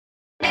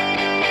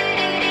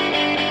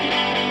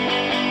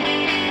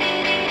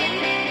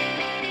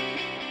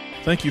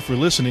Thank you for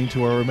listening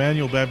to our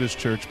Emmanuel Baptist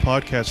Church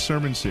podcast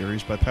sermon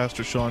series by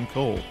Pastor Sean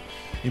Cole.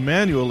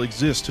 Emmanuel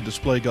exists to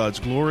display God's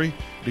glory,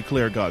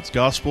 declare God's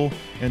gospel,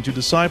 and to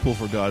disciple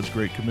for God's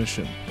Great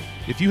Commission.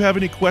 If you have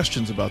any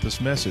questions about this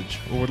message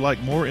or would like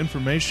more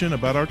information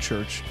about our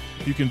church,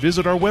 you can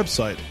visit our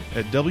website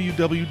at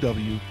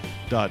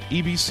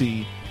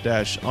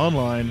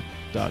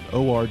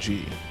www.ebc-online.org.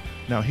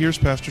 Now here's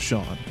Pastor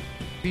Sean.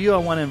 I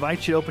want to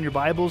invite you to open your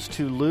Bibles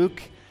to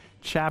Luke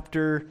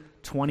chapter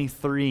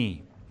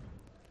 23.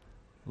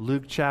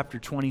 Luke chapter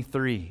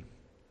 23.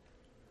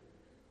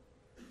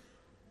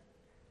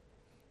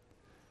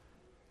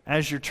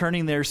 As you're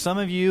turning there, some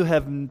of you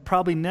have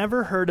probably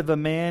never heard of a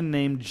man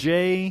named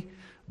J.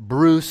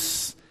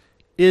 Bruce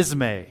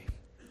Ismay.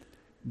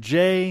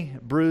 J.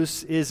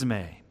 Bruce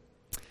Ismay.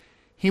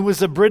 He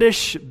was a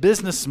British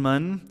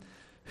businessman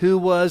who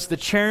was the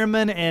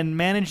chairman and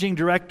managing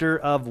director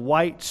of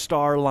White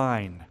Star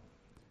Line.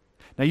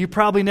 Now, you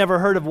probably never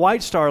heard of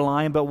White Star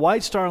Line, but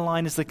White Star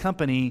Line is the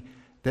company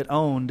that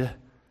owned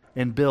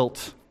and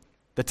built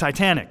the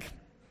Titanic.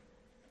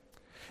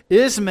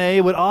 Ismay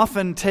would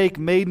often take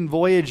maiden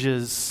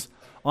voyages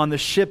on the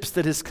ships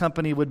that his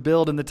company would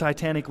build, and the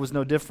Titanic was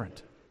no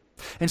different.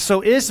 And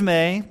so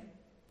Ismay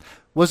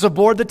was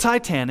aboard the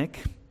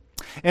Titanic,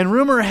 and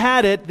rumor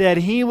had it that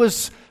he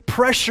was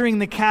pressuring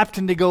the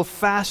captain to go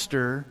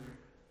faster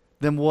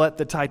than what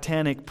the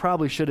Titanic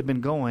probably should have been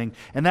going,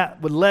 and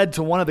that would lead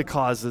to one of the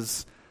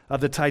causes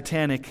of the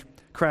Titanic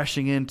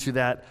crashing into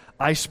that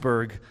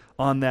iceberg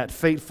on that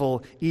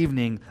fateful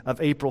evening of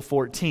April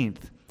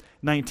 14th,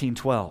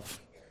 1912.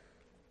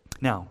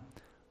 Now,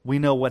 we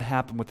know what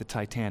happened with the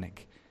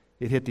Titanic.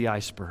 It hit the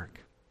iceberg.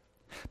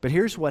 But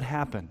here's what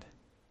happened.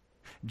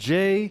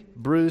 J.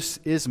 Bruce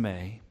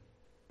Ismay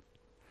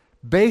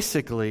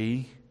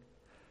basically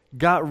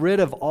got rid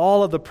of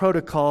all of the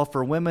protocol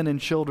for women and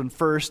children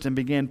first and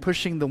began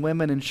pushing the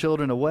women and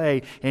children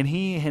away. And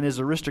he and his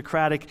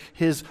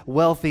his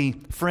wealthy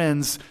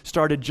friends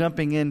started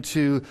jumping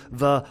into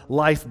the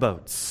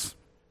lifeboats.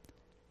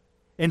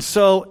 And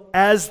so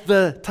as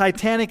the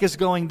Titanic is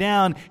going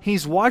down,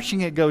 he's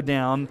watching it go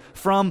down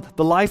from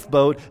the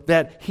lifeboat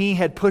that he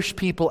had pushed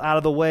people out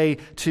of the way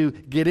to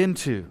get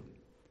into.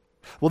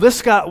 Well,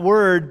 this got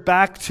word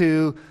back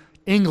to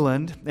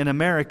England and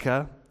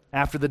America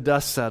after the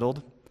dust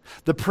settled.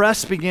 The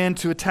press began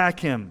to attack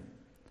him,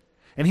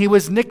 and he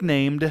was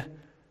nicknamed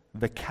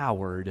the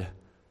coward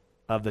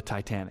of the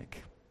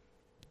Titanic.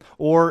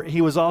 Or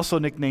he was also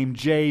nicknamed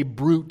J.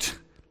 Brute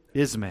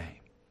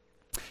Ismay.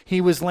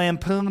 He was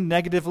lampooned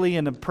negatively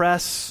in the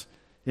press,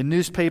 in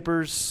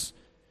newspapers.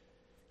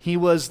 He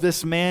was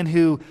this man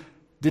who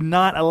did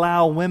not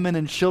allow women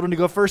and children to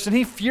go first, and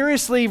he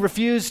furiously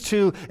refused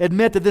to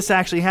admit that this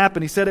actually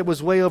happened. He said it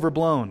was way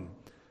overblown.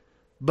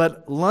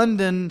 But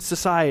London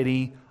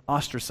society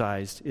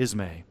ostracized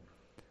Ismay,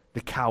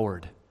 the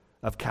coward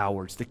of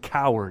cowards, the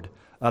coward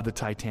of the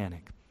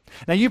Titanic.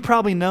 Now, you've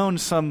probably known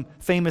some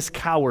famous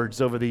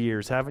cowards over the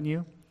years, haven't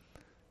you?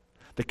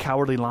 The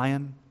Cowardly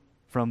Lion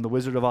from The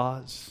Wizard of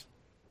Oz.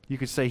 You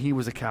could say he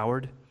was a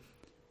coward.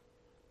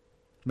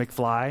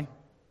 McFly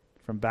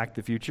from Back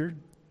to the Future.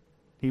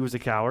 He was a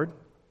coward.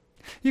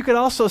 You could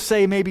also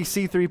say maybe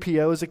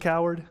C-3PO is a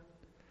coward.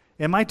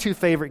 And my two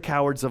favorite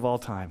cowards of all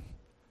time,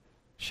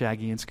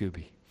 Shaggy and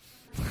Scooby.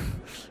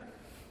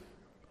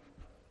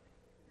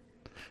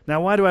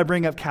 Now, why do I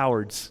bring up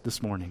cowards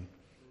this morning?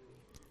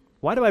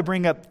 Why do I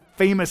bring up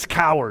famous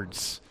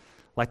cowards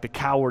like the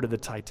coward of the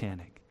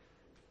Titanic?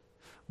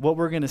 What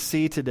we're going to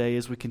see today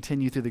as we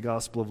continue through the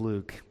Gospel of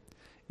Luke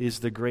is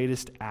the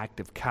greatest act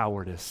of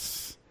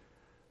cowardice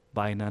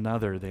by none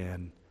other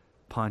than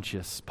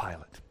Pontius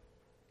Pilate.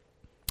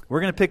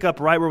 We're going to pick up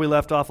right where we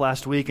left off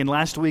last week, and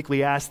last week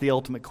we asked the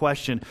ultimate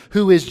question,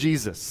 who is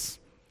Jesus?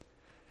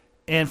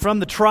 And from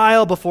the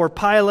trial before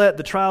Pilate,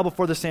 the trial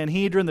before the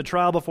Sanhedrin, the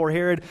trial before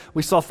Herod,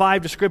 we saw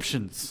 5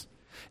 descriptions.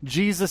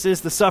 Jesus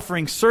is the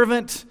suffering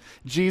servant.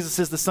 Jesus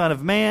is the Son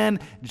of Man.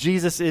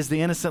 Jesus is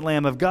the innocent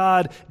Lamb of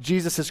God.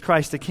 Jesus is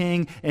Christ the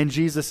King. And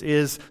Jesus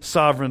is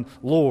Sovereign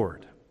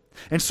Lord.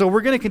 And so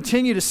we're going to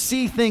continue to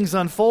see things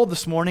unfold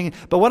this morning.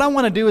 But what I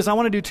want to do is I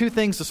want to do 2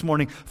 things this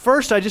morning.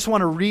 First, I just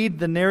want to read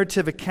the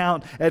narrative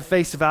account at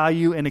face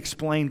value and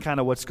explain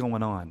kind of what's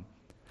going on.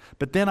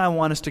 But then I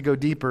want us to go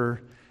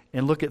deeper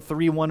and look at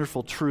 3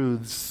 wonderful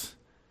truths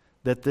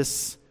that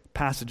this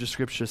passage of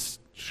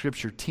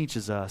Scripture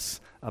teaches us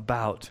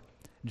about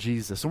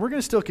Jesus. And we're going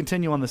to still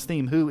continue on this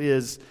theme, who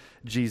is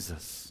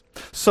Jesus?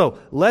 So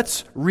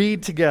let's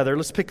read together.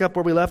 Let's pick up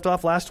where we left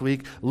off last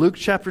week, Luke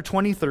chapter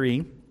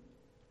 23,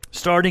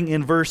 starting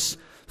in verse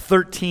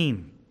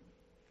 13.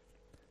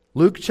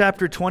 Luke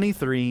chapter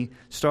 23,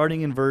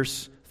 starting in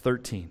verse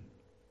 13.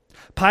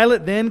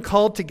 Pilate then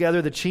called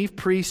together the chief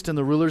priests and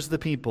the rulers of the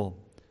people,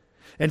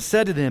 and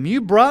said to them,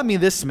 "You brought me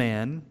this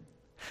man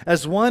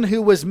as one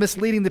who was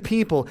misleading the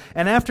people,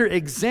 and after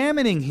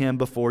examining him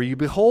before you,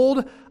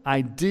 behold,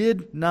 I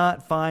did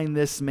not find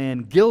this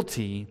man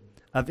guilty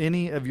of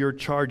any of your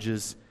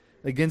charges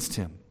against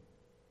him.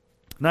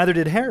 Neither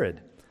did Herod,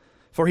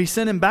 for he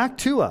sent him back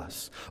to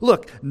us.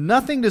 Look,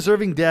 nothing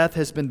deserving death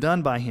has been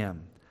done by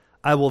him.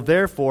 I will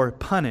therefore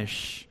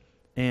punish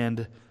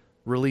and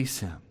release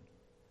him."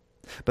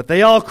 But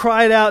they all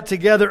cried out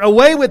together,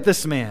 "Away with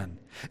this man,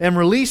 and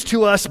release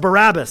to us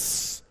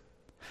Barabbas,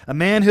 a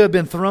man who had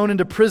been thrown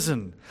into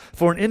prison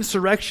for an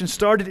insurrection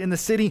started in the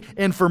city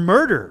and for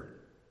murder."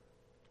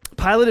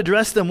 Pilate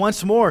addressed them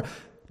once more,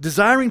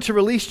 desiring to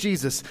release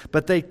Jesus,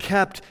 but they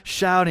kept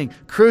shouting,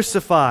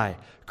 "Crucify,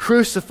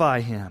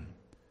 crucify him."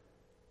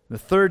 The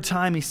third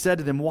time he said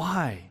to them,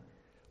 "Why?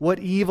 What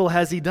evil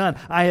has he done?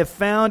 I have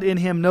found in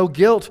him no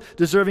guilt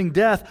deserving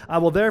death. I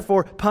will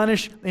therefore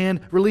punish and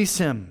release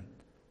him."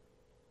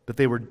 But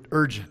they were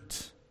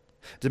urgent,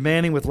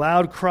 demanding with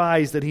loud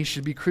cries that he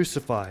should be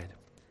crucified,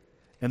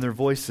 and their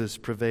voices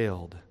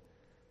prevailed.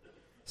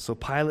 So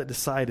Pilate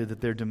decided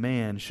that their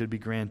demand should be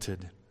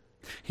granted.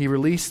 He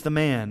released the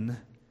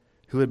man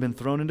who had been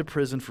thrown into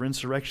prison for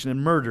insurrection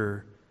and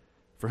murder,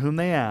 for whom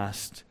they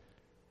asked,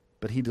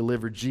 but he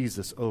delivered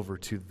Jesus over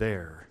to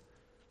their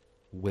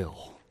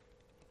will.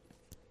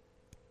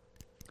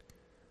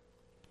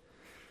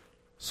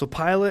 So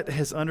Pilate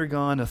has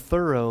undergone a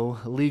thorough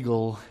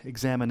legal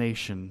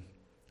examination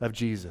of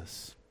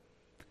Jesus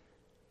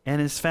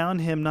and has found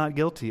him not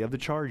guilty of the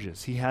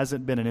charges. He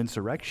hasn't been an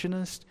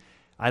insurrectionist.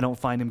 I don't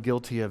find him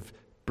guilty of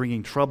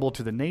bringing trouble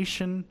to the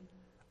nation.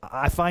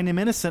 I find him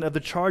innocent of the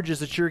charges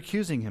that you're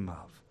accusing him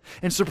of.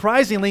 And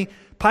surprisingly,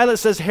 Pilate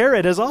says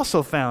Herod has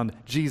also found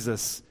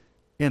Jesus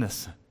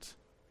innocent.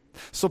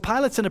 So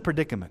Pilate's in a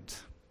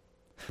predicament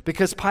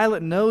because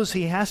Pilate knows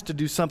he has to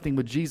do something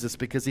with Jesus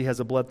because he has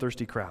a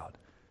bloodthirsty crowd.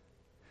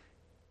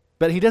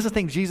 But he doesn't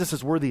think Jesus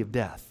is worthy of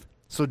death.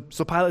 So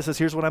Pilate says,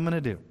 here's what I'm going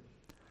to do.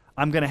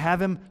 I'm going to have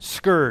him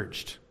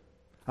scourged.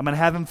 I'm going to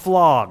have him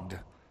flogged.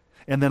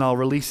 And then I'll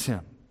release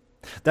him.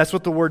 That's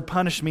what the word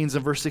punish means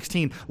in verse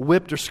 16,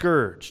 whipped or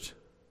scourged.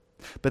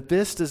 But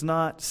this does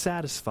not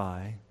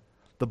satisfy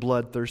the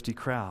bloodthirsty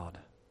crowd.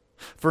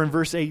 For in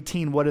verse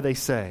 18, what do they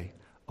say?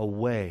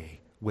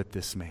 Away with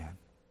this man.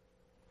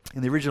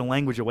 In the original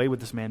language, away with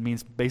this man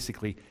means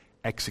basically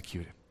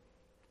execute him.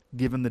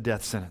 Give him the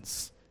death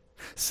sentence.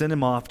 Send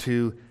him off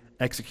to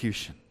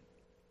execution.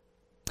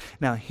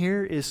 Now,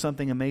 here is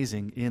something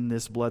amazing in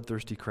this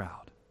bloodthirsty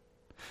crowd.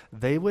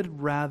 They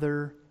would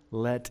rather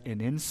let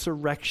an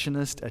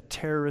insurrectionist, a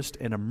terrorist,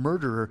 and a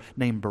murderer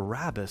named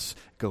Barabbas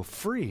go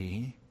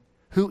free,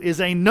 who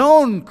is a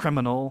known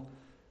criminal,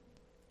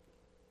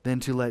 than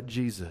to let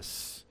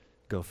Jesus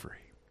go free.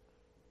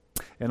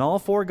 In all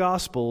four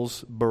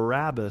Gospels,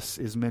 Barabbas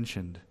is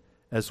mentioned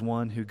as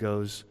one who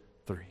goes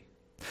free.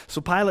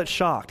 So Pilate's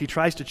shocked. He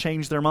tries to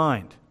change their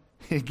mind.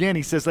 Again,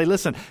 he says, "Hey,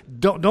 listen,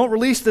 don't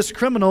release this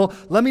criminal.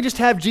 Let me just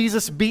have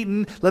Jesus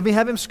beaten. Let me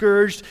have him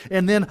scourged,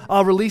 and then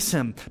I'll release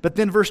him." But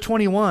then verse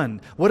 21,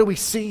 what do we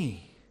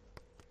see?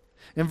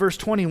 In verse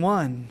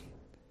 21,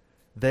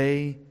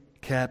 they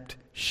kept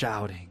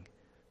shouting,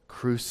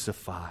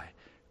 "Crucify,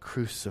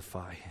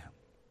 crucify him."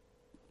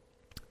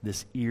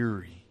 This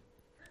eerie,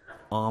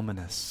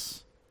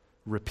 ominous,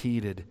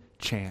 repeated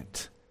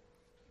chant.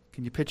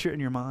 Can you picture it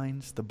in your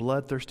minds? The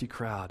bloodthirsty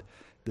crowd,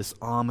 this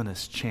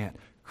ominous chant,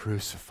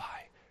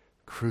 "Crucify,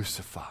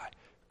 crucify,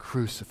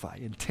 crucify,"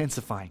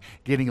 intensifying,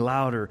 getting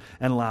louder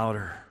and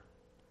louder.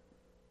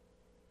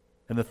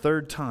 And the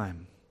third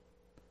time,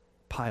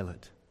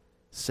 Pilate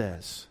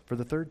says, for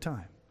the third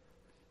time,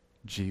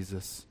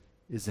 Jesus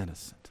is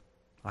innocent.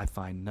 I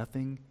find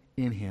nothing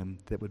in him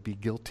that would be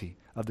guilty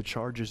of the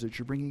charges that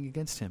you're bringing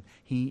against him.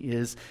 He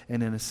is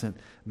an innocent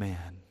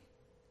man.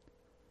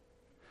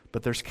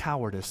 But there's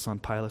cowardice on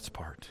Pilate's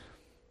part,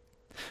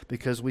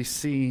 because we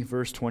see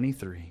verse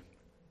 23.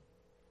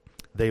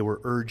 They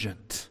were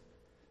urgent.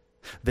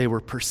 They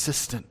were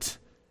persistent.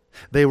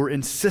 They were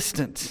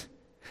insistent,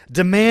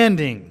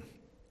 demanding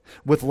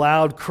with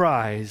loud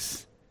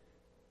cries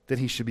that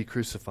he should be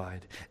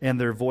crucified. And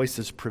their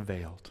voices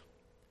prevailed.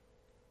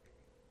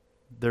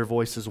 Their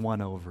voices won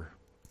over.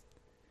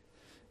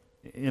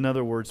 In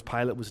other words,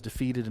 Pilate was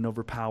defeated and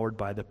overpowered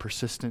by the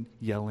persistent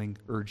yelling,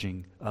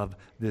 urging of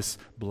this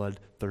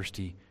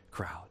bloodthirsty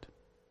crowd.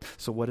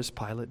 So what does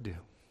Pilate do?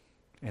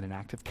 In an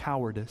act of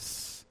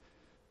cowardice,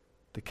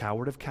 the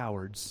coward of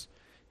cowards,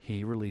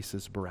 he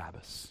releases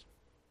Barabbas,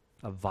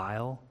 a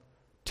vile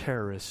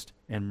terrorist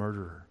and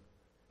murderer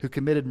who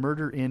committed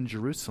murder in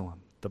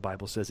Jerusalem, the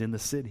Bible says, in the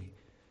city.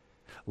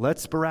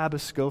 Lets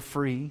Barabbas go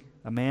free,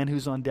 a man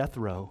who's on death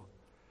row,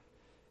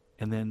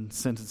 and then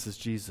sentences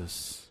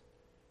Jesus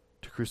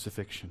to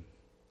crucifixion.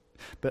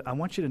 But I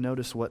want you to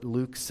notice what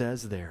Luke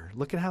says there.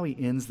 Look at how he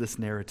ends this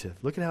narrative.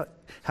 Look at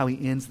how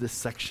he ends this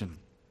section.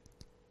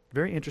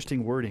 Very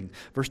interesting wording.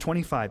 Verse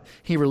 25,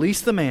 he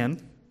released the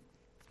man,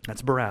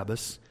 that's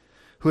Barabbas,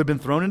 who had been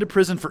thrown into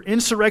prison for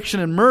insurrection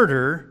and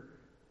murder,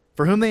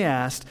 for whom they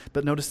asked,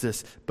 but notice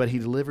this, but he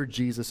delivered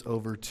Jesus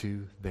over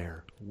to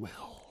their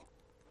will.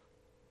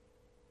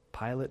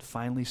 Pilate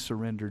finally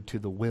surrendered to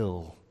the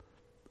will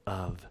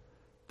of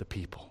the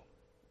people.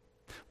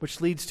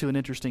 Which leads to an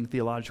interesting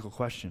theological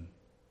question.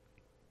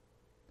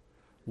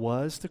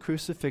 Was the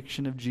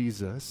crucifixion of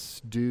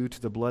Jesus due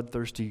to the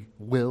bloodthirsty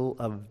will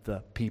of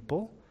the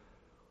people,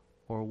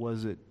 or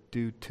was it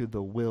due to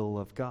the will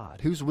of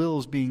God? Whose will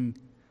is being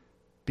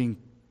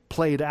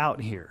played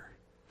out here?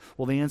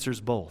 Well, the answer is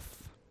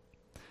both.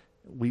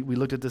 We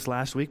looked at this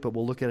last week, but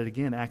we'll look at it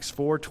again. Acts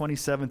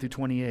 4:27 through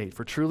 28.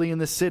 For truly in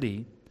the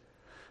city,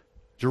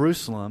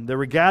 Jerusalem, they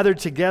were gathered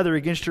together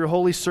against your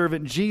holy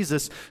servant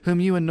Jesus, whom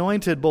you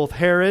anointed, both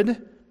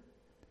Herod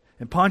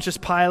and Pontius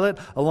Pilate,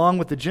 along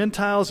with the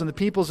Gentiles and the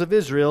peoples of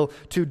Israel,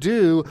 to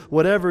do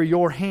whatever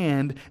your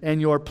hand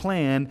and your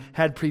plan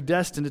had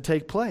predestined to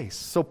take place.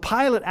 So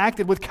Pilate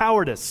acted with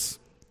cowardice.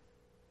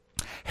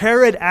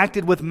 Herod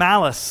acted with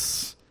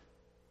malice.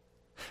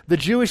 The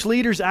Jewish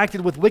leaders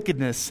acted with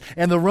wickedness,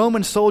 and the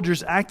Roman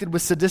soldiers acted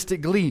with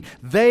sadistic glee.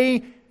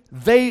 They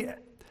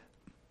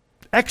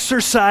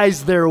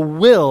exercised their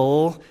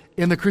will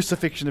in the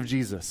crucifixion of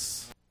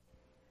Jesus.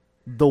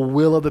 The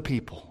will of the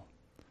people.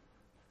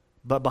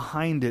 But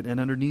behind it and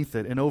underneath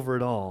it and over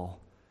it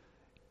all,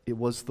 it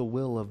was the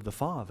will of the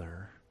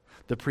Father,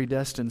 the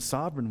predestined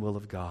sovereign will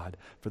of God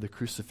for the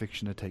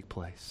crucifixion to take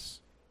place.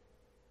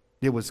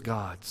 It was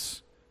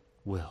God's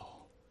will.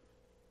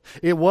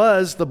 It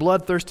was the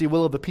bloodthirsty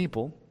will of the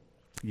people,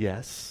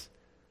 yes,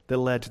 that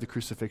led to the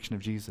crucifixion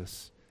of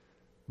Jesus.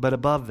 But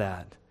above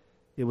that,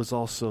 it was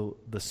also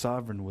the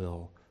sovereign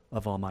will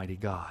of Almighty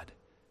God,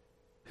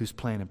 whose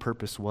plan and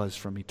purpose was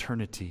from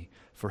eternity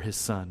for His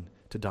Son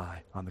to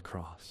die on the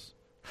cross.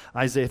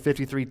 Isaiah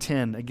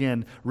 53:10,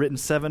 again, written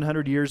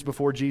 700 years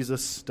before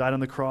Jesus died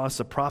on the cross,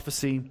 a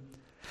prophecy.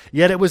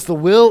 Yet it was the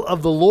will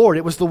of the Lord.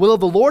 It was the will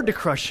of the Lord to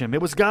crush Him.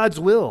 It was God's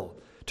will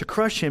to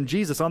crush Him,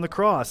 Jesus, on the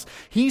cross.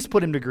 He's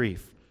put Him to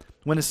grief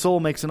when His soul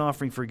makes an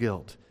offering for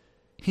guilt.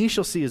 He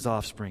shall see His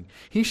offspring.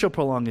 He shall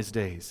prolong His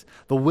days.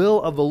 The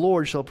will of the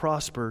Lord shall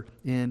prosper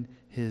in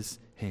His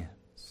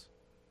hands.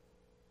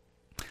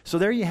 So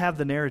there you have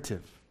the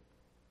narrative.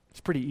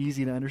 It's pretty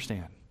easy to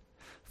understand.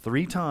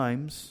 3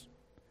 times,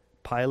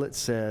 Pilate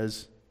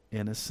says,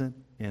 innocent,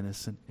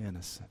 innocent,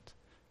 innocent.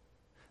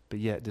 But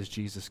yet, does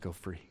Jesus go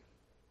free?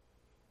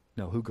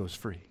 No, who goes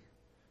free?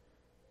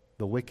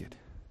 The wicked.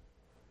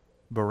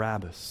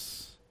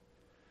 Barabbas.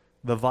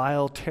 The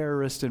vile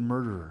terrorist and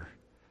murderer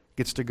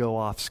gets to go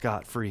off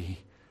scot-free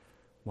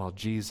while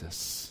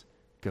Jesus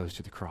goes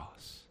to the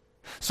cross.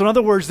 So in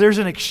other words, there's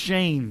an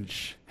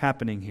exchange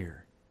happening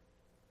here.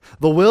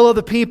 The will of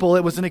the people,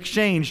 it was an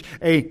exchange.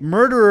 A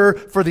murderer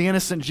for the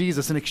innocent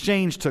Jesus. An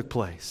exchange took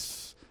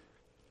place.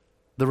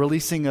 The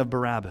releasing of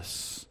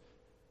Barabbas.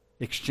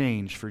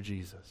 Exchange for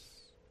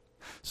Jesus.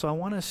 So I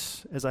want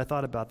us, as I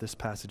thought about this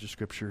passage of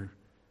Scripture,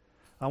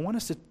 I want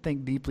us to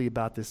think deeply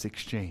about this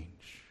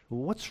exchange.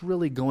 What's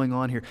really going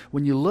on here?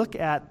 When you look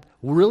at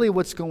really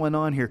what's going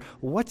on here,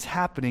 what's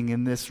happening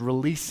in this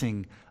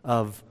releasing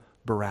of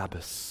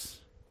Barabbas?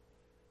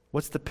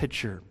 What's the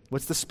picture?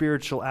 What's the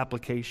spiritual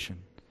application?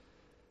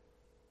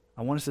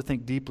 I want us to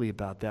think deeply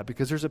about that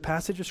because there's a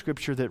passage of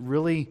Scripture that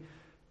really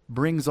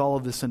brings all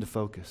of this into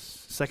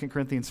focus. 2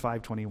 Corinthians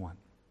 5:21.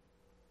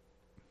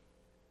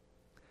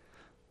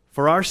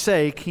 For our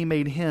sake He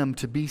made Him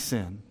to be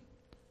sin,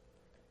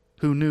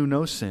 who knew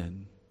no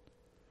sin,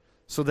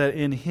 so that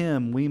in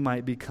Him we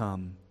might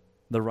become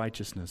the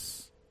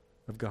righteousness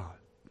of God.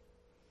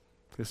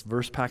 This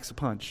verse packs a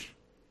punch.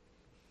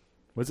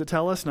 What does it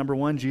tell us? Number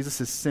 1,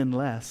 Jesus is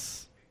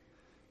sinless.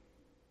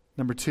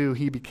 Number 2,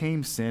 He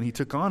became sin. He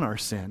took on our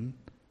sin,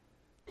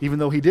 even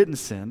though He didn't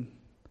sin,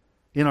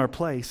 in our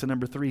place. And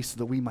number 3, so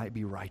that we might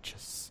be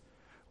righteous.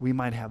 We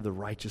might have the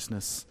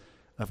righteousness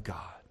of God.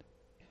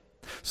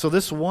 So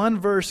this one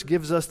verse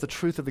gives us the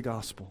truth of the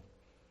gospel.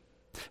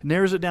 It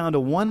narrows it down to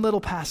one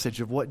little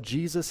passage of what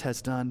Jesus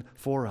has done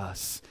for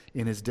us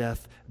in His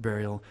death,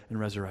 burial, and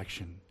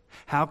resurrection.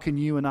 How can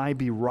you and I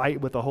be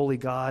right with the holy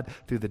God?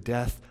 Through the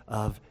death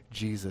of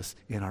Jesus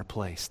in our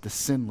place, the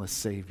sinless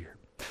Savior.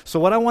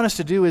 So what I want us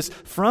to do is,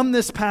 from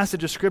this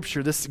passage of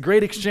Scripture, this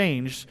great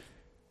exchange,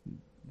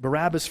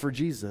 Barabbas for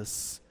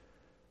Jesus,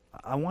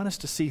 I want us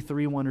to see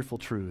 3 wonderful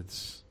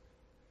truths.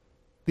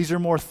 These are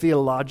more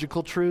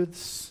theological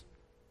truths.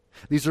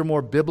 These are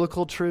more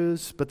biblical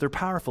truths, but they're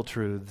powerful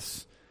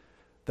truths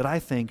that I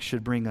think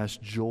should bring us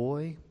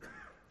joy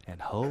and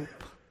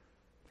hope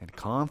and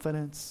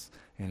confidence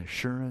and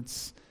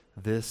assurance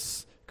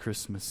this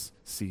Christmas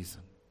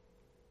season.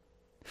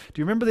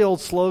 Do you remember the old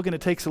slogan,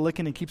 it takes a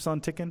licking and keeps on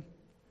ticking?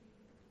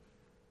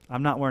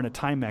 I'm not wearing a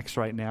Timex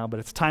right now, but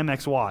it's a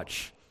Timex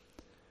watch.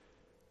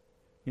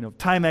 You know,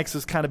 Timex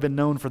has kind of been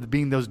known for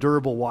being those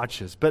durable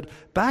watches. But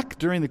back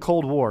during the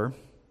Cold War,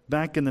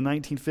 back in the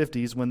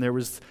 1950s, when there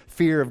was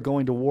fear of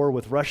going to war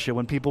with Russia,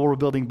 when people were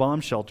building bomb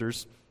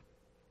shelters,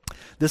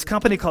 this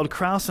company called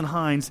Krauss and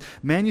Heinz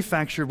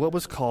manufactured what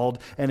was called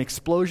an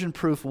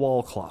explosion-proof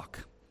wall clock.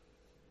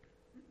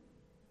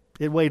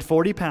 It weighed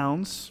 40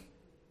 pounds.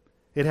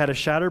 It had a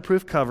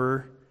shatterproof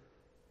cover.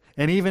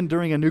 And even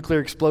during a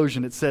nuclear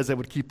explosion, it says it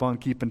would keep on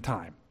keeping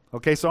time.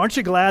 Okay, so aren't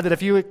you glad that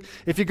if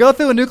you go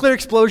through a nuclear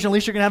explosion, at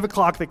least you're going to have a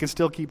clock that can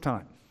still keep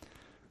time?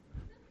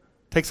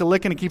 Takes a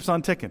licking and keeps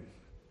on ticking.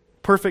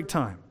 Perfect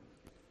time.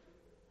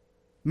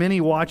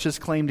 Many watches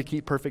claim to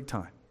keep perfect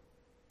time.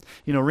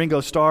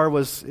 Ringo Starr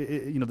was,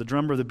 the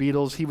drummer of the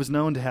Beatles. He was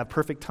known to have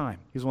perfect time.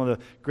 He was one of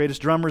the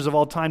greatest drummers of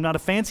all time. Not a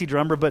fancy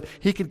drummer, but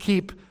he could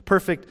keep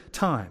perfect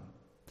time.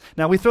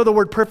 Now, we throw the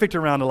word perfect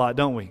around a lot,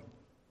 don't we?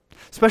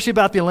 Especially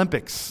about the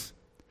Olympics.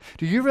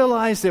 Do you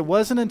realize it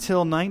wasn't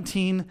until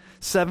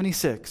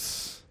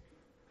 1976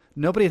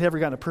 nobody had ever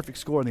gotten a perfect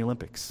score in the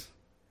Olympics?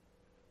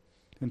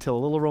 Until a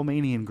little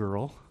Romanian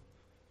girl,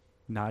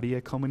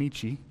 Nadia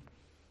Comaneci,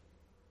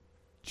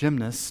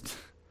 gymnast,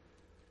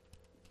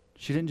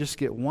 she didn't just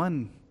get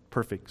one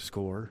perfect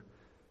score,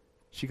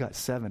 she got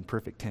 7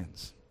 perfect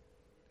tens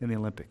in the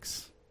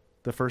Olympics,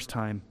 the first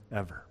time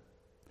ever.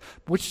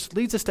 Which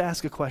leads us to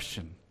ask a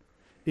question.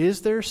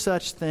 Is there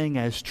such thing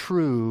as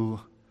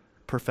true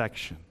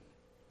perfection?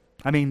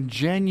 I mean,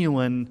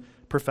 genuine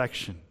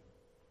perfection.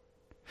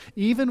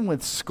 Even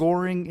with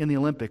scoring in the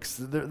Olympics,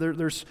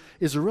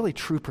 is there really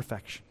true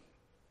perfection?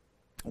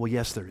 Well,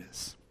 yes, there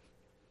is.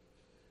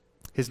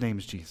 His name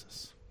is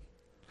Jesus.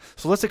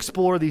 So let's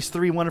explore these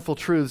 3 wonderful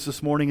truths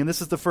this morning, and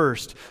this is the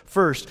first.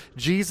 First,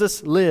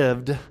 Jesus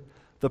lived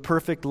the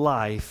perfect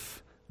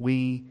life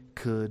we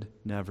could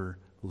never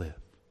live.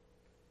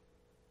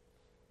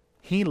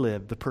 He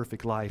lived the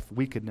perfect life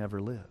we could never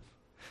live.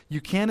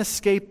 You can't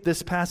escape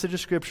this passage of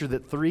Scripture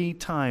that 3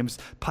 times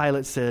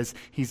Pilate says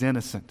he's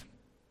innocent.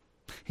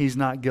 He's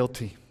not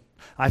guilty.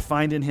 I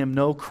find in him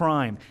no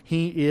crime.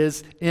 He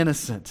is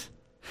innocent.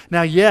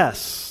 Now,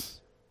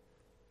 yes,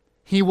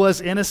 he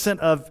was innocent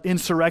of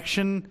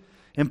insurrection,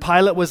 and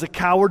Pilate was a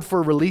coward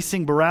for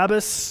releasing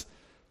Barabbas.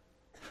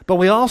 But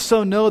we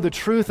also know the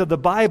truth of the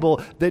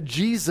Bible that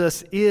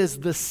Jesus is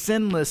the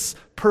sinless,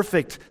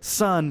 perfect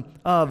Son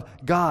of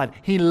God.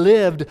 He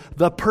lived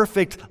the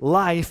perfect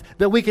life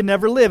that we could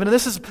never live. And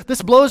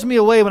this blows me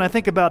away when I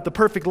think about the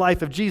perfect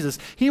life of Jesus.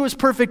 He was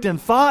perfect in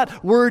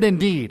thought, word, and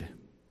deed.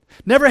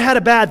 Never had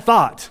a bad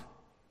thought.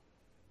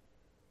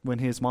 When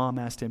his mom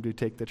asked him to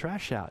take the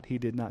trash out, he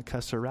did not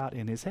cuss her out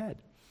in his head.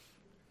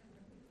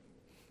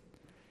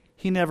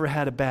 He never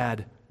had a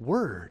bad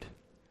word.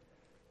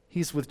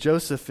 He's with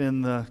Joseph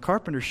in the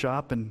carpenter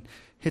shop and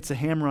hits a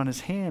hammer on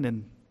his hand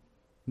and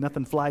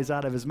nothing flies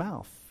out of his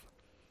mouth.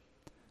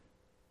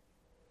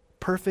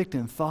 Perfect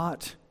in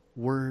thought,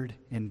 word,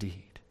 and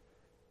deed.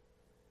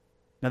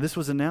 Now, this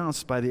was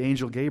announced by the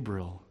angel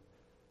Gabriel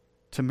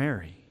to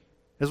Mary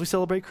as we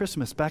celebrate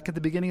Christmas, back at the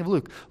beginning of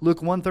Luke.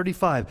 Luke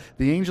 1:35,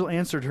 the angel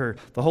answered her,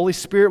 "The Holy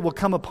Spirit will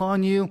come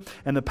upon you,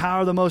 and the power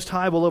of the Most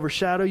High will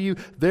overshadow you.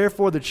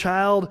 Therefore, the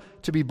child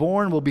to be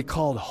born will be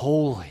called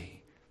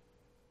Holy,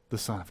 the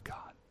Son of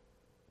God."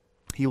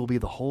 He will be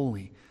the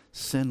holy,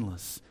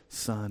 sinless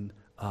Son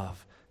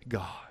of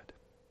God.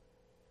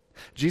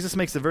 Jesus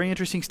makes a very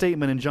interesting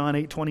statement in John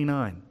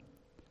 8:29.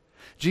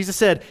 Jesus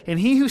said,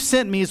 "And he who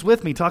sent me is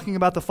with me," talking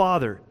about the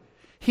Father.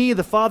 "He,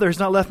 the Father, has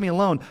not left me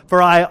alone, for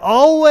I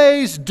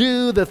always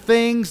do the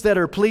things that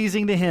are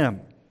pleasing to him."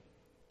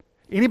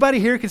 Anybody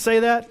here can say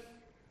that?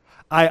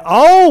 I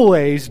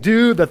always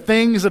do the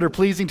things that are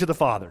pleasing to the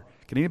Father.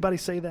 Can anybody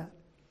say that?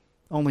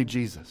 Only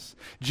Jesus.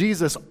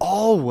 Jesus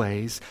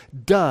always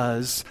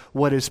does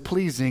what is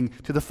pleasing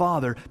to the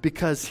Father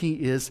because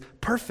he is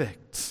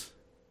perfect.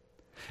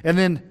 And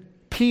then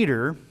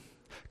Peter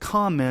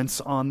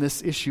comments on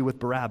this issue with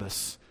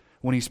Barabbas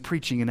when he's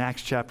preaching in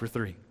Acts chapter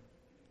 3.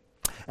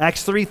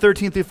 Acts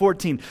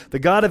 3:13-14, "The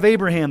God of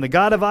Abraham, the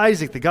God of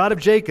Isaac, the God of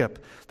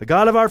Jacob, the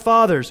God of our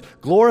fathers,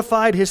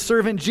 glorified his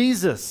servant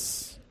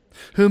Jesus,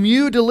 whom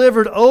you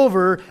delivered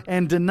over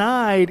and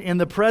denied in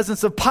the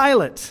presence of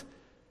Pilate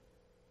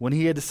when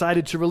he had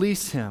decided to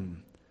release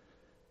him.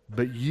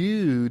 But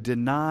you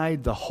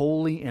denied the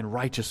holy and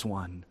righteous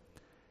one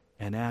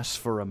and asked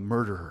for a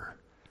murderer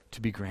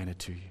to be granted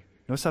to you."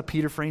 Notice how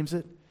Peter frames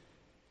it?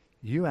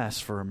 You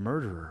asked for a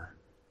murderer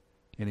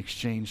in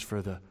exchange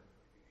for the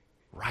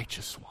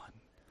righteous one,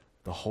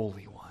 the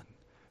holy one,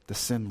 the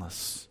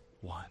sinless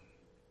one.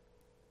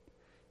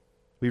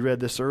 We read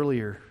this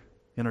earlier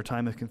in our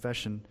time of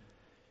confession,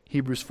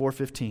 Hebrews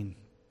 4:15.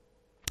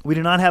 "We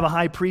do not have a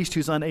high priest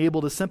who's unable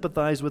to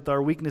sympathize with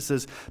our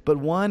weaknesses, but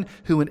one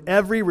who in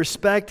every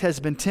respect has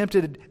been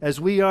tempted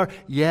as we are,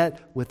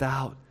 yet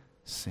without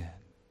sin."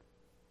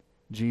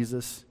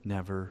 Jesus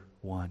never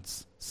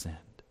once sinned.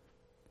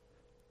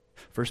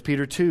 1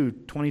 Peter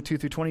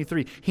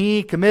 2:22-23,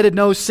 "He committed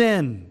no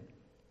sin.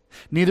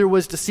 Neither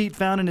was deceit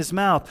found in his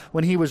mouth.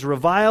 When he was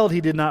reviled,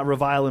 he did not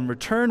revile in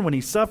return. When he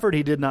suffered,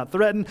 he did not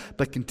threaten,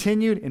 but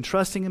continued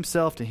entrusting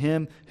himself to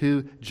him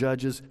who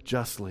judges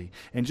justly."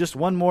 And just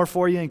one more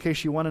for you in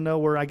case you want to know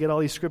where I get all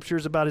these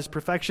scriptures about his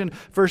perfection.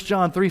 1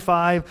 John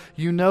 3:5,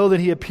 "You know that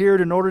he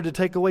appeared in order to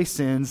take away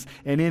sins,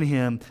 and in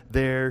him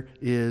there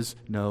is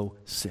no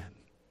sin."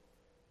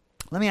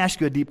 Let me ask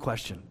you a deep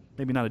question.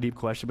 Maybe not a deep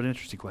question, but an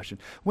interesting question.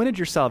 When did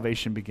your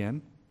salvation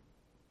begin?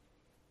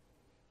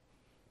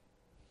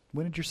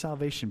 When did your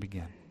salvation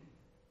begin?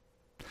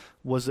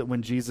 Was it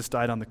when Jesus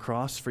died on the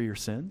cross for your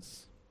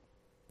sins?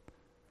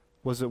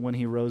 Was it when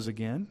he rose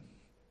again?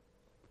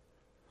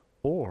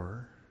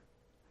 Or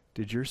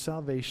did your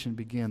salvation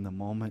begin the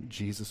moment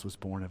Jesus was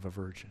born of a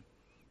virgin?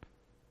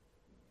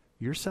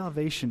 Your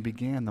salvation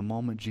began the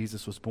moment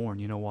Jesus was born.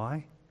 You know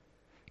why?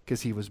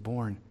 Because he was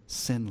born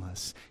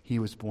sinless. He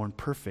was born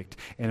perfect.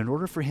 And in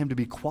order for him to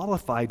be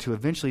qualified to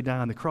eventually die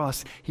on the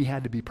cross, he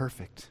had to be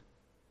perfect.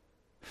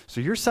 So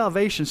your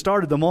salvation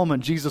started the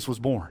moment Jesus was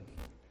born.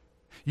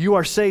 You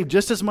are saved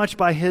just as much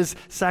by his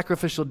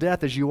sacrificial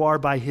death as you are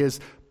by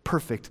his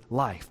perfect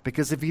life.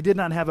 Because if he did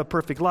not have a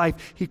perfect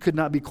life, he could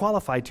not be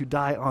qualified to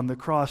die on the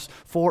cross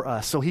for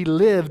us. So he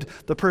lived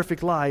the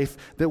perfect life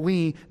that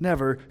we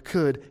never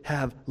could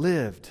have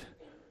lived.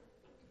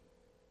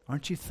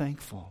 Aren't you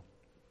thankful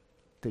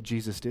that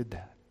Jesus did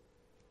that?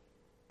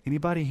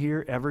 Anybody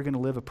here ever going to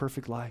live a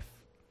perfect life?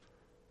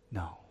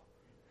 No.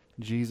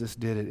 Jesus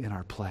did it in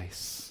our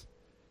place.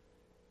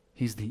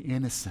 He's the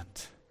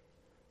innocent,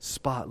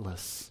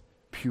 spotless,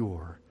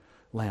 pure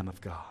Lamb of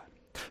God.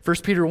 1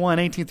 Peter 1,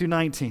 18 through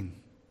 19.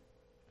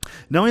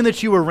 Knowing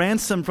that you were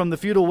ransomed from the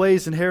futile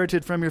ways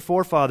inherited from your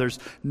forefathers,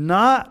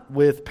 not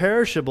with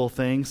perishable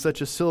things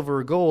such as silver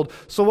or gold.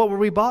 So what were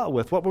we bought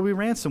with? What were we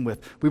ransomed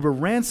with? We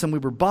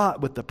were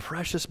bought with the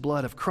precious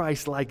blood of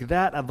Christ, like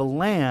that of a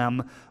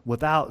lamb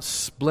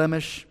without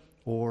blemish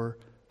or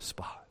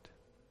spot.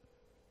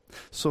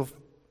 So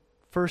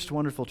first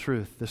wonderful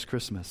truth this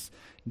Christmas,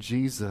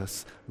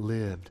 Jesus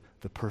lived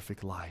the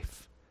perfect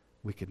life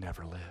we could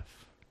never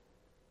live.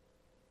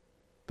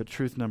 But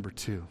truth number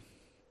 2,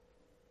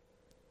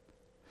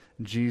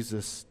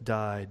 Jesus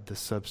died the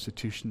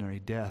substitutionary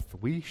death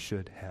we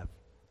should have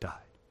died.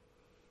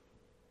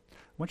 I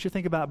want you to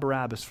think about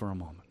Barabbas for a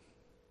moment.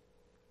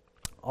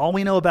 All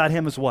we know about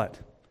him is what?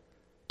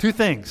 2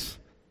 things.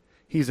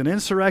 He's an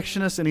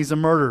insurrectionist and he's a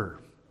murderer.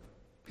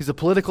 He's a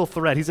political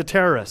threat. He's a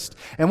terrorist.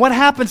 And what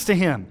happens to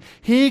him?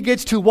 He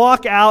gets to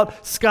walk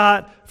out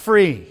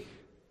scot-free.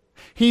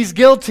 He's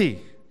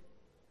guilty.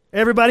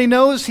 Everybody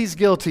knows he's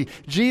guilty.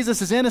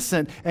 Jesus is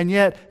innocent, and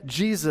yet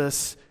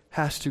Jesus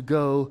has to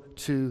go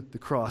to the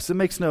cross. It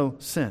makes no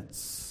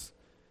sense.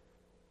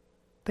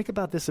 Think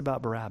about this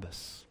about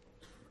Barabbas.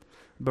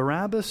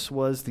 Barabbas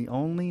was the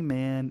only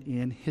man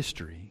in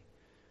history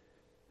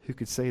who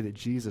could say that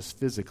Jesus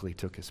physically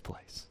took his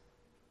place.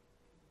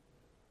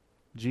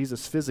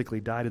 Jesus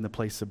physically died in the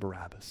place of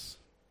Barabbas.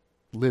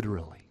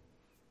 Literally.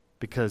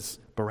 Because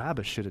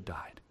Barabbas should have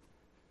died.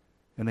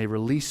 And they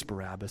released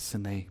Barabbas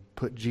and they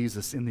put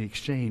Jesus in the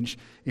exchange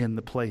in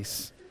the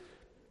place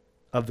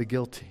of the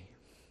guilty.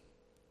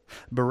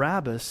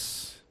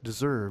 Barabbas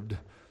deserved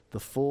the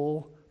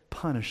full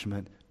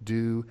punishment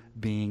due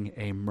being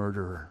a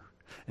murderer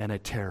and a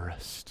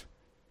terrorist.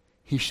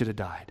 He should have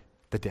died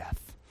the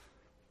death.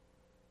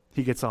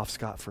 He gets off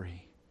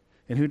scot-free.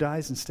 And who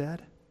dies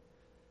instead?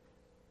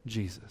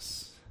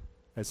 Jesus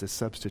as a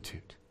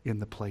substitute in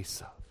the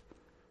place of.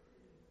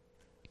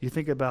 You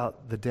think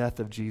about the death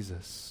of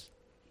Jesus.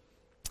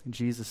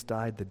 Jesus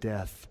died the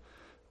death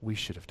we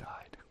should have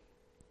died.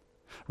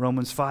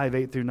 Romans 5,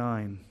 8 through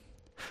 9.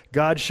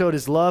 God showed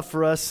his love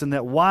for us in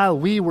that while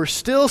we were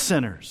still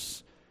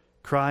sinners,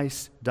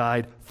 Christ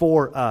died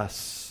for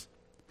us.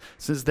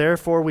 Since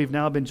therefore we've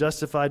now been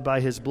justified by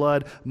his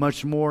blood,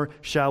 much more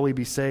shall we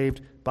be saved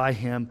by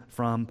him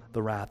from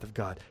the wrath of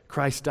God.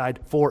 Christ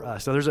died for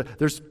us. Now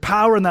there's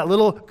power in that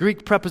little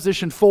Greek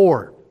preposition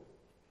for.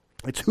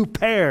 It's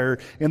huper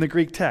in the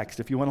Greek text,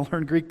 if you want to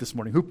learn Greek this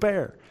morning.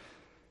 Huper.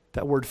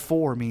 That word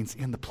for means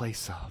in the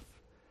place of,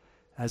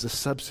 as a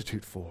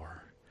substitute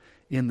for,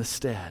 in the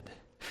stead.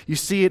 You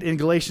see it in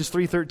Galatians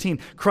 3:13.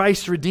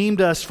 Christ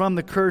redeemed us from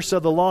the curse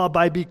of the law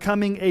by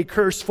becoming a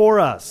curse for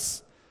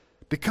us.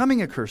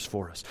 Becoming a curse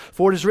for us.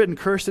 For it is written,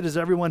 cursed is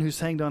everyone who's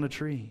hanged on a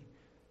tree.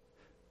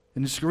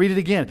 And just read it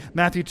again.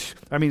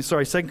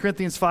 2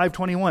 Corinthians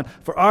 5:21.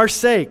 For our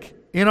sake,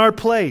 in our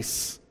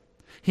place,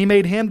 he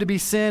made him to be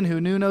sin who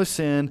knew no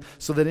sin,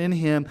 so that in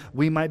him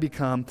we might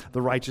become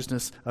the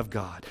righteousness of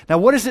God. Now,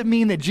 what does it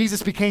mean that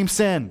Jesus became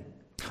sin?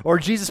 Or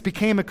Jesus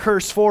became a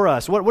curse for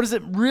us? What does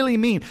it really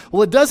mean?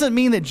 Well, it doesn't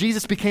mean that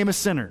Jesus became a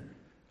sinner.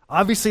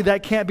 Obviously,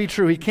 that can't be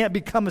true. He can't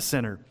become a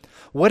sinner.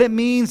 What it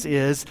means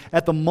is,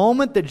 at the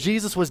moment that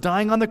Jesus was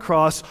dying on the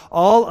cross,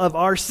 all of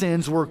our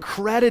sins were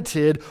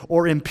credited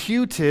or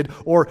imputed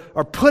or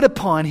put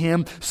upon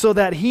him so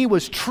that he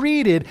was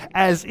treated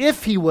as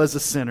if he was a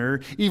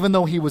sinner, even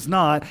though he was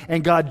not,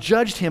 and God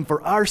judged him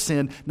for our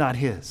sin, not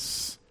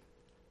his.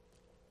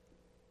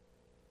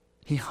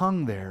 He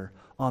hung there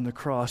on the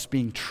cross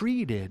being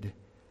treated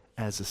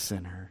as a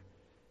sinner,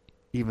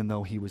 even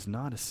though he was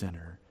not a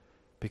sinner,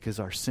 because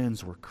our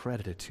sins were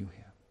credited to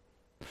him.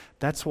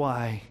 That's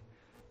why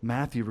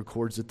Matthew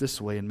records it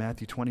this way in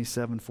Matthew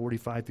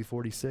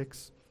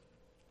 27:45-46.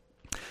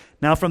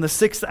 Now from the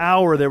 6th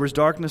hour there was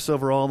darkness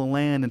over all the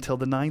land until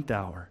the 9th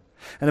hour.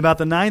 And about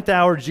the 9th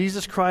hour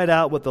Jesus cried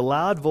out with a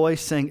loud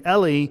voice, saying,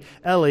 Eli,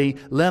 Eli,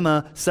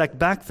 lema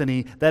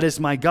sabachthani, that is,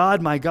 my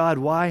God,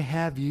 why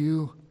have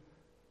you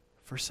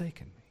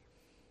forsaken me?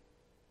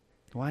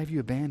 Why have you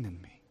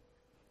abandoned me?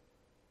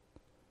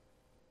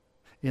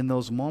 In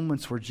those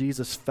moments where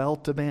Jesus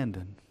felt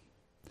abandoned,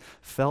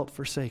 felt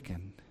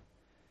forsaken,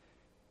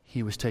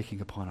 he was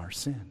taking upon our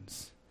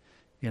sins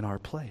in our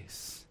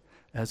place.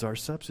 as our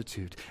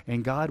substitute.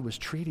 And God was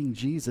treating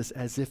Jesus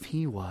as if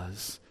he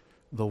was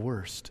the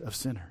worst of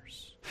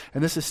sinners.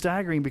 And this is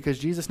staggering because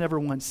Jesus never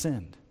once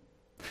sinned.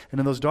 And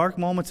in those dark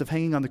moments of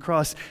hanging on the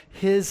cross,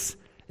 his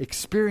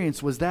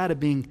experience was that of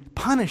being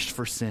punished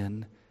for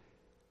sin,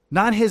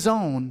 not his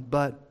own,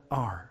 but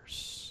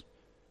ours.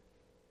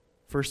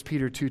 1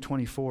 Peter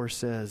 2:24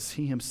 says,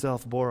 he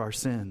himself bore our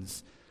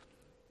sins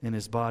in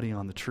his body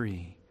on the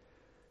tree,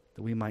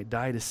 that we might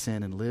die to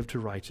sin and live to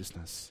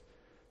righteousness.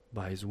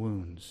 By his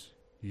wounds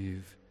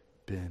you've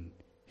been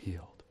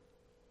healed.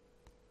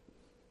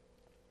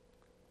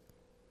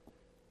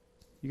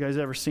 You guys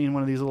ever seen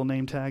one of these little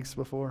name tags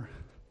before?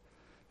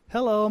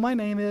 Hello, my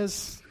name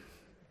is...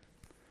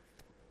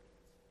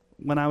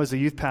 When I was a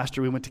youth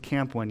pastor, we went to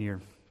camp one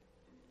year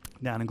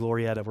down in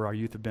Glorieta, where our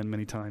youth have been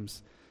many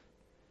times.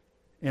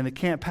 And the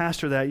camp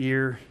pastor that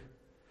year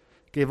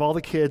gave all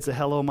the kids a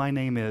hello, my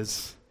name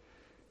is,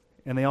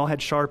 and they all had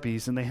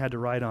Sharpies, and they had to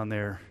write on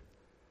there,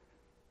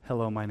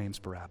 hello, my name's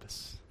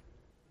Barabbas.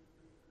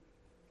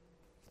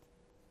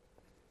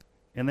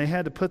 And they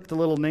had to put the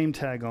little name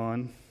tag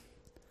on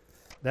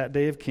that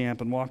day of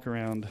camp and walk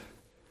around,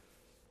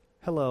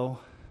 hello,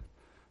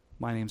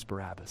 my name's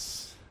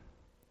Barabbas.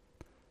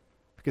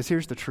 Because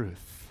here's the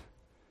truth.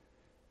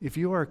 If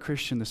you are a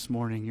Christian this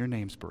morning, your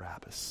name's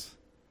Barabbas.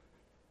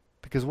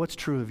 Because what's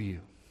true of you?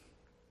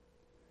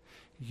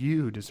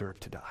 You deserve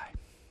to die.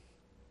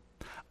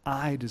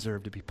 I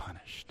deserve to be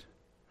punished.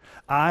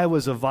 I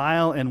was a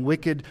vile and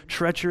wicked,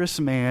 treacherous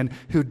man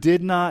who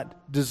did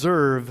not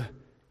deserve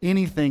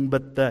anything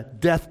but the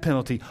death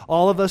penalty.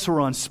 All of us were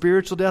on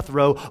spiritual death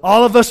row.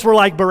 All of us were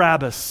like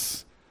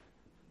Barabbas.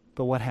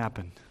 But what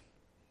happened?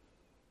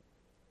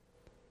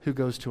 Who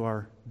goes to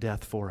our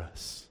death for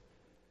us?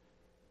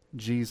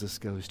 Jesus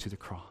goes to the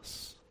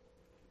cross.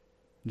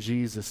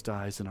 Jesus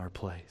dies in our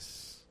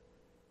place.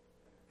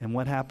 And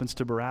what happens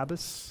to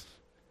Barabbas?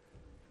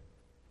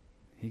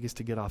 He gets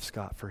to get off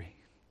scot-free.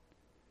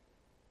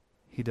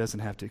 He doesn't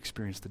have to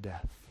experience the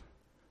death.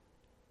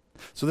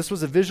 So this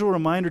was a visual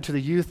reminder to the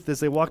youth as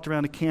they walked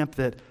around the camp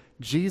that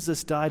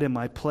Jesus died in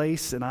my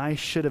place, and I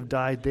should have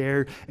died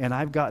there, and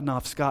I've gotten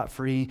off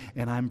scot-free,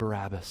 and I'm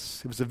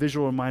Barabbas. It was a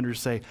visual reminder to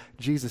say,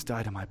 Jesus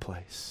died in my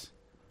place.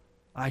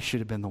 I should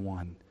have been the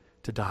one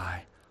to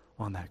die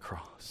on that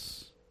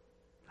cross.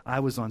 I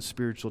was on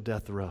spiritual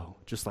death row,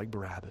 just like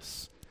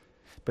Barabbas.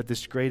 But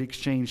this great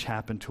exchange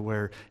happened to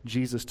where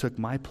Jesus took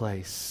my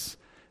place,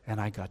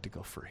 and I got to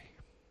go free.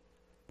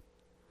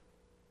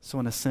 So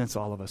in a sense,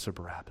 all of us are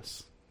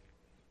Barabbas.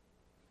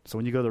 So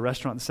when you go to the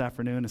restaurant this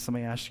afternoon and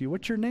somebody asks you,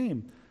 what's your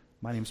name?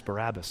 My name's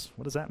Barabbas.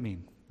 What does that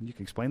mean? And you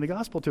can explain the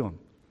gospel to them.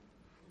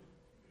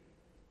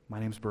 My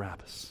name's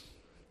Barabbas.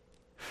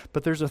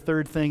 But there's a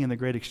third thing in the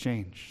great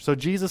exchange. So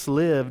Jesus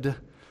lived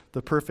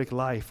the perfect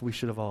life we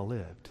should have all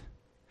lived.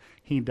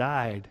 He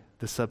died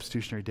the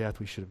substitutionary death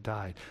we should have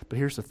died. But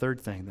here's the third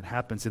thing that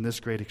happens in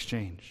this great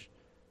exchange.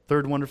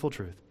 Third wonderful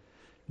truth.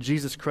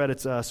 Jesus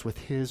credits us with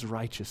his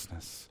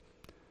righteousness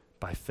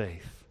by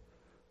faith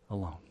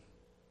alone.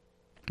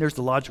 There's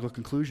the logical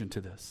conclusion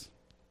to this.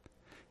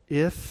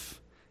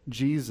 If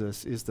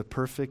Jesus is the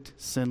perfect,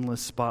 sinless,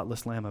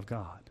 spotless Lamb of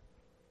God,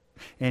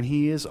 and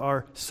he is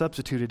our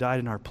substitute who died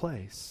in our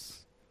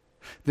place,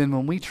 then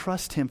when we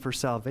trust him for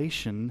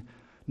salvation,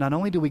 not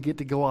only do we get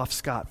to go off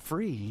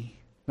scot-free,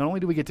 not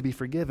only do we get to be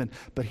forgiven,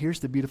 but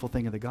here's the beautiful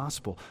thing of the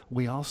gospel.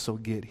 We also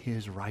get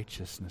his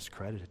righteousness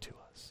credited to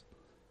us.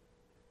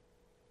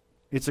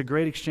 It's a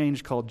great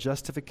exchange called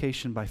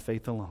justification by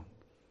faith alone.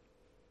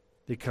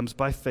 It comes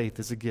by faith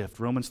as a gift.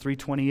 Romans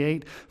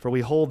 3:28, for we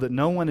hold that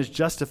no one is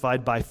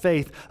justified by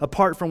faith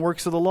apart from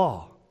works of the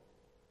law.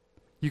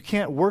 You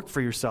can't work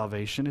for your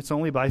salvation. It's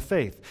only by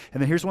faith.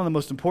 And then here's one of the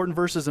most important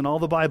verses in all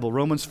the Bible,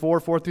 Romans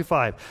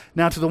 4:4-5.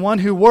 Now to the one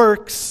who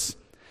works,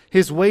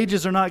 his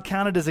wages are not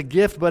counted as a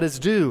gift, but as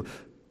due.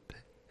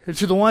 And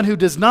to the one who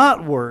does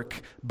not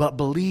work, but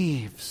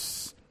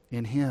believes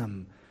in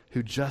him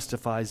who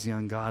justifies the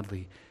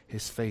ungodly,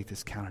 his faith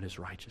is counted as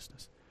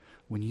righteousness.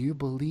 When you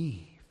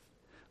believe,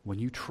 when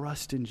you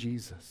trust in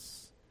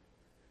Jesus,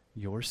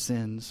 your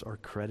sins are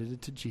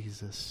credited to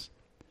Jesus,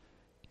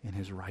 and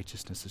his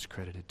righteousness is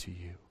credited to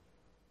you.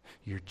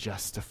 You're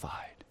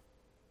justified.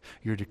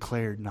 You're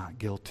declared not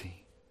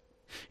guilty.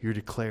 You're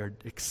declared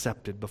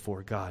accepted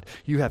before God.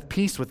 You have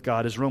peace with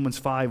God, as Romans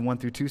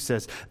 5:1-2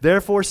 says.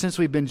 Therefore, since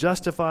we've been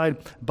justified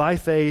by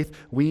faith,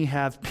 we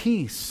have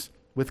peace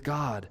with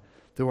God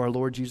through our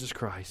Lord Jesus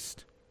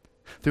Christ.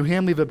 Through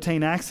him we've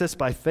obtained access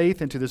by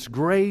faith into this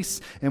grace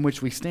in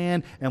which we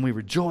stand, and we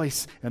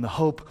rejoice in the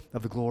hope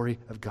of the glory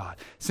of God.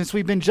 Since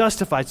we've been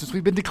justified, since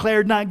we've been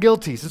declared not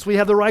guilty, since we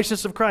have the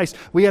righteousness of Christ,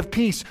 we have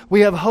peace,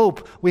 we have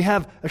hope, we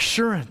have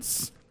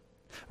assurance.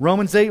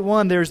 Romans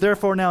 8:1, there is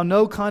therefore now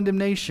no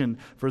condemnation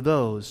for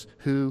those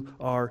who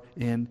are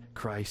in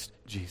Christ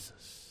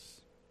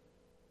Jesus.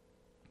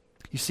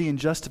 You see, in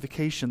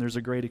justification, there's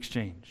a great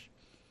exchange.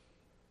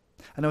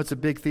 I know it's a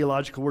big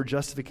theological word,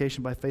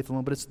 justification by faith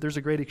alone, but there's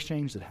a great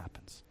exchange that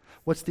happens.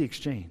 What's the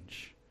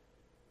exchange?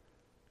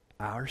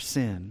 Our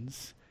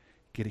sins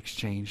get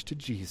exchanged to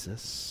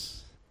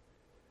Jesus,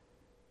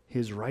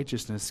 his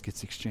righteousness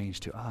gets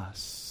exchanged to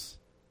us.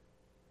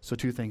 So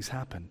two things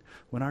happen.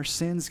 When our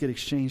sins get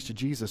exchanged to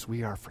Jesus,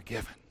 we are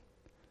forgiven.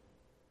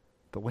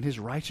 But when his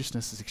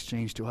righteousness is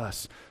exchanged to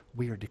us,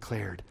 we are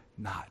declared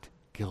not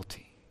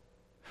guilty.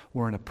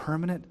 We're in a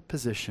permanent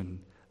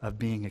position of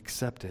being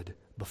accepted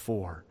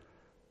before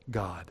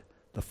God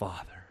the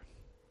Father.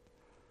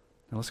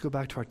 Now let's go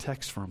back to our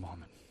text for a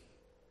moment.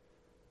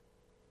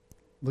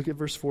 Look at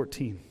verse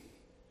 14.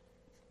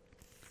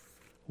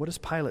 What does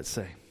Pilate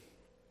say?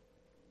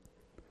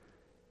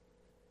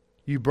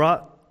 You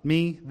brought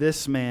me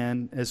this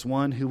man as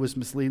one who was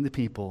misleading the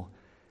people,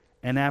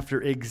 and after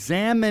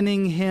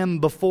examining him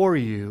before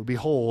you,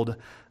 behold,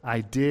 I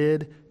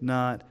did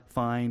not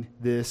find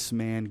this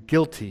man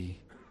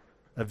guilty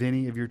of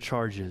any of your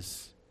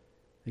charges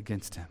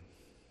against him.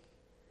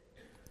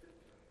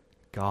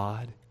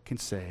 God can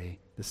say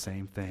the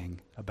same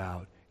thing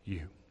about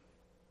you.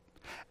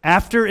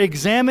 After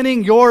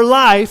examining your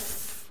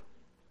life,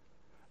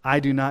 I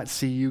do not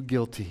see you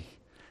guilty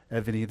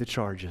of any of the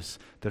charges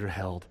that are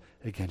held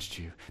against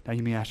you. Now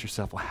you may ask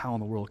yourself, well, how in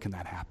the world can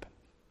that happen?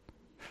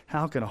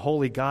 How can a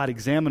holy God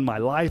examine my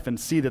life and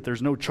see that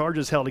there's no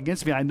charges held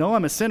against me? I know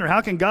I'm a sinner.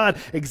 How can God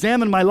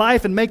examine my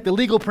life and make the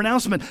legal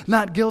pronouncement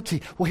not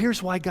guilty? Well,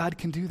 here's why God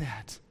can do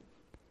that.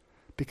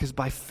 Because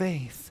by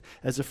faith,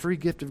 as a free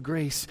gift of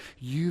grace,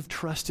 you've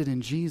trusted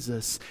in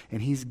Jesus,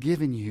 and he's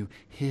given you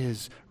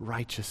his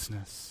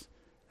righteousness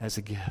as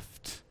a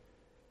gift.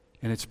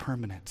 And it's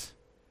permanent,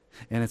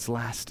 and it's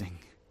lasting.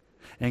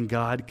 And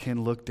God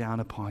can look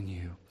down upon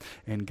you,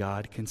 and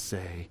God can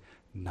say,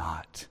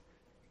 not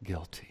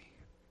guilty.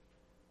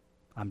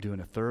 I'm doing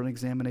a thorough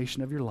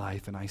examination of your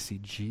life, and I see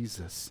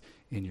Jesus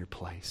in your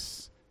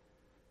place.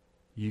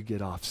 You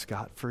get off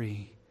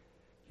scot-free.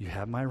 You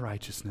have my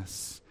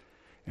righteousness.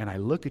 And I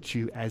look at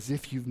you as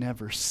if you've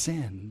never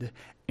sinned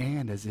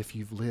and as if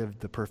you've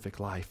lived the perfect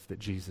life that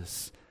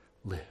Jesus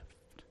lived.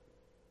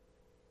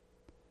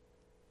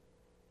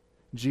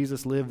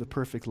 Jesus lived the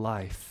perfect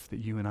life that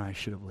you and I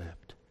should have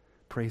lived.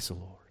 Praise the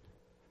Lord.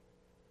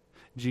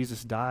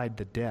 Jesus died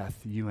the death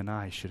you and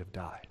I should have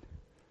died.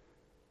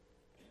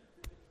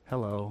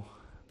 Hello,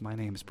 my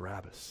name is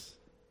Barabbas.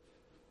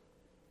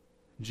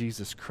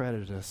 Jesus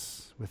credited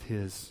us with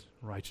his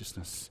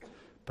righteousness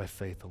by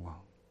faith alone.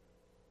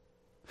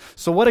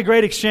 So what a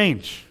great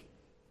exchange.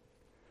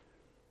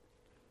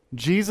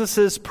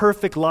 Jesus'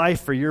 perfect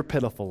life for your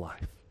pitiful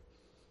life.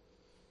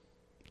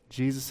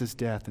 Jesus'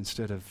 death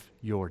instead of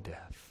your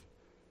death.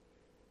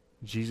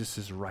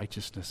 Jesus'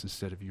 righteousness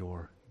instead of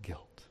your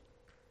guilt.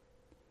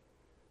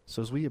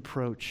 So as we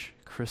approach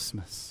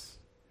Christmas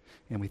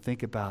and we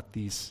think about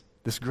this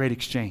great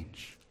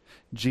exchange,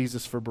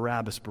 Jesus for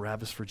Barabbas,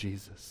 Barabbas for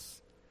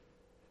Jesus,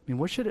 I mean,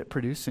 what should it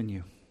produce in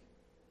you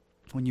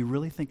when you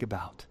really think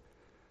about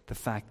the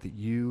fact that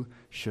you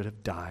should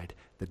have died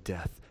the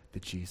death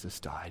that Jesus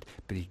died,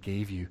 but he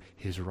gave you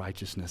his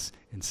righteousness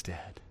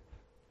instead?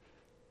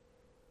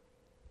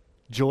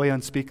 Joy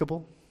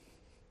unspeakable,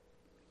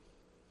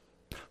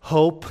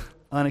 hope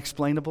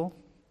unexplainable,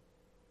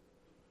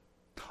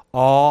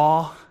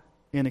 awe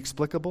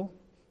inexplicable,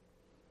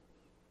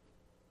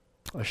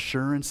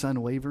 assurance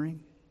unwavering,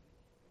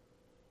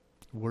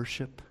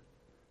 worship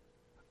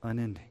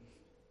unending.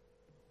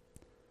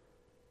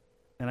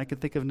 And I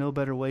could think of no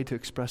better way to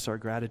express our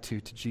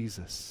gratitude to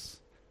Jesus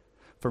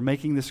for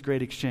making this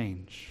great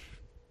exchange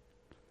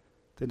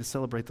than to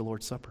celebrate the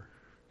Lord's Supper.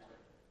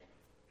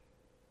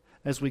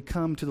 As we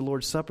come to the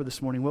Lord's Supper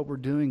this morning, what we're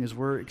doing is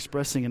we're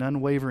expressing an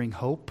unwavering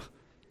hope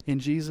in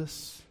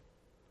Jesus.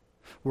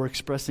 We're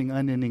expressing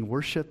unending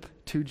worship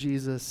to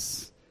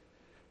Jesus.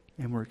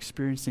 And we're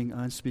experiencing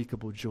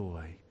unspeakable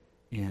joy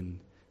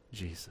in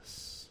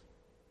Jesus.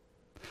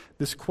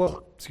 This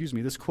quote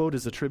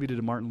is attributed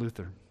to Martin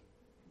Luther.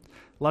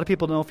 A lot of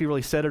people don't know if he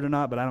really said it or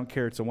not, but I don't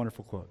care. It's a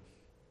wonderful quote.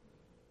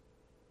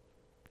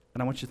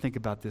 And I want you to think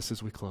about this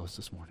as we close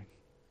this morning.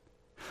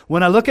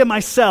 When I look at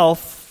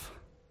myself,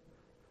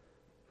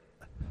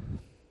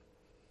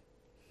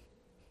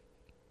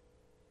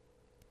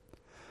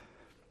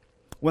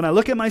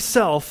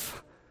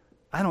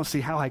 I don't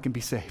see how I can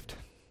be saved.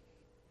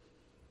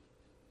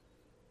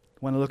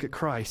 When I look at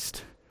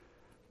Christ,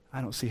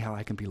 I don't see how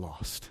I can be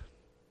lost.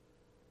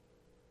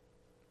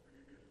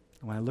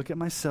 When I look at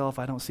myself,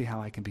 I don't see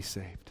how I can be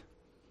saved.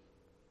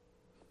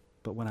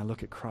 But when I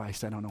look at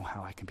Christ, I don't know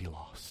how I can be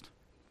lost.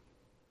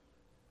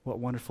 What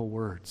wonderful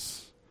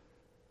words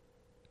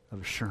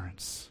of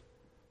assurance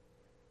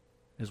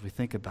as we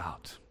think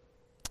about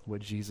what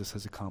Jesus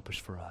has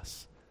accomplished for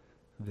us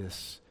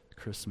this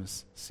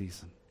Christmas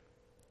season.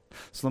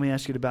 So let me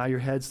ask you to bow your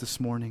heads this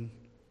morning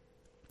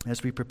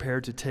as we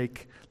prepare to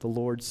take the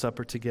Lord's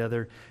Supper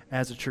together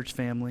as a church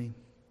family.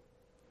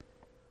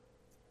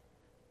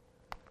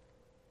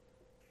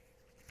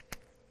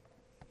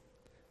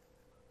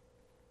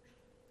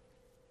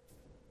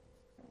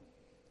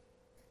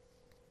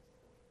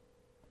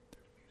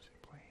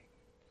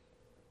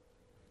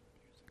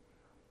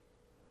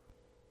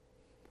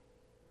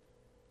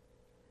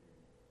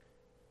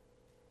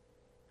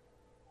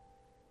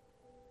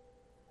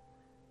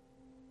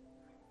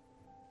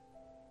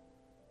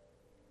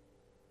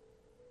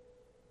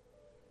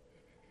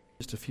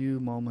 just a few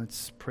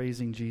moments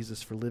praising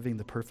Jesus for living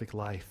the perfect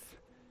life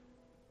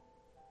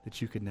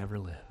that you could never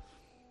live.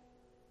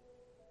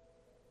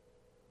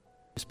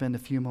 Spend a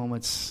few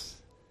moments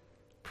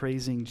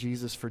praising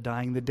Jesus for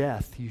dying the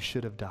death you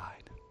should have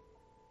died.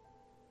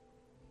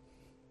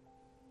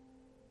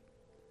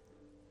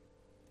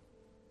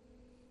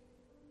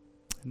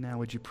 And now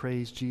would you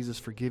praise Jesus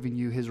for giving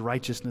you his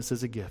righteousness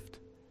as a gift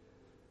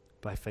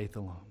by faith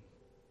alone.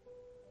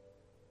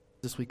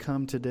 As we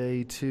come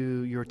today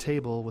to your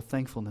table with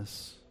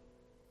thankfulness,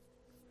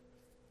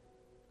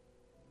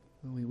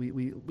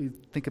 we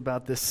think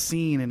about this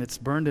scene, and it's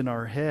burned in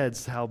our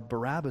heads how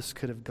Barabbas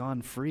could have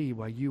gone free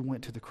while you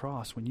went to the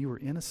cross when you were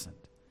innocent.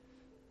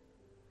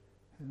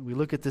 And we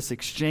look at this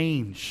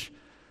exchange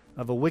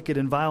of a wicked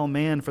and vile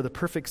man for the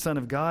perfect Son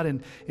of God,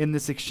 and in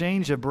this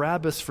exchange of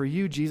Barabbas for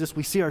you, Jesus,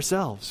 we see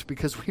ourselves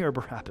because we are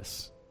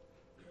Barabbas.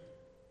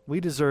 We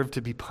deserve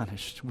to be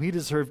punished. We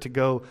deserve to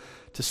go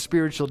to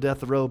spiritual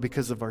death row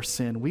because of our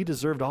sin. We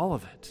deserved all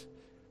of it.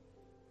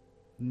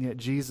 And yet,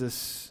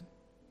 Jesus,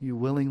 you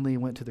willingly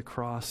went to the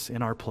cross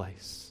in our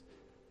place.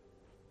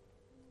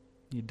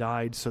 You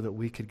died so that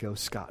we could go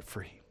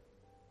scot-free.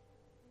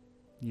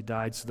 You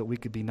died so that we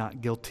could be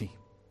not guilty.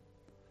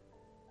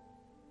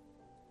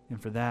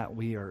 And for that,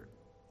 we are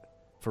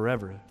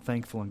forever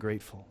thankful and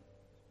grateful.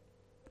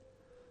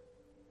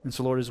 And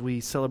so, Lord, as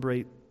we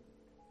celebrate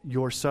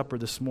your supper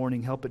this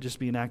morning, help it just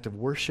be an act of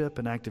worship,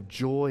 an act of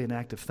joy, an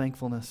act of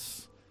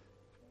thankfulness,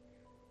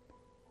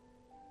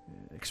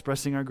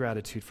 expressing our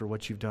gratitude for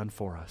what you've done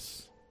for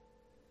us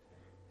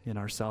in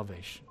our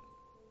salvation.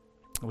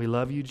 We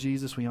love you,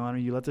 Jesus. We honor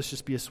you. Let this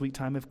just be a sweet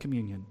time of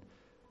communion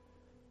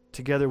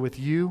together with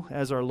you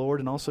as our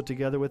Lord, and also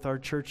together with our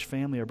church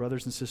family, our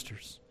brothers and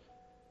sisters.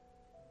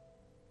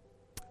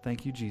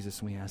 Thank you,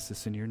 Jesus, and we ask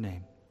this in your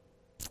name.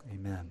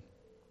 Amen.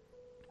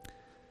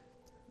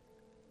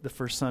 The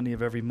first Sunday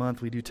of every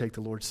month, we do take the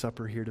Lord's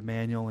Supper here at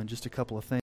Emmanuel, and just a couple of things.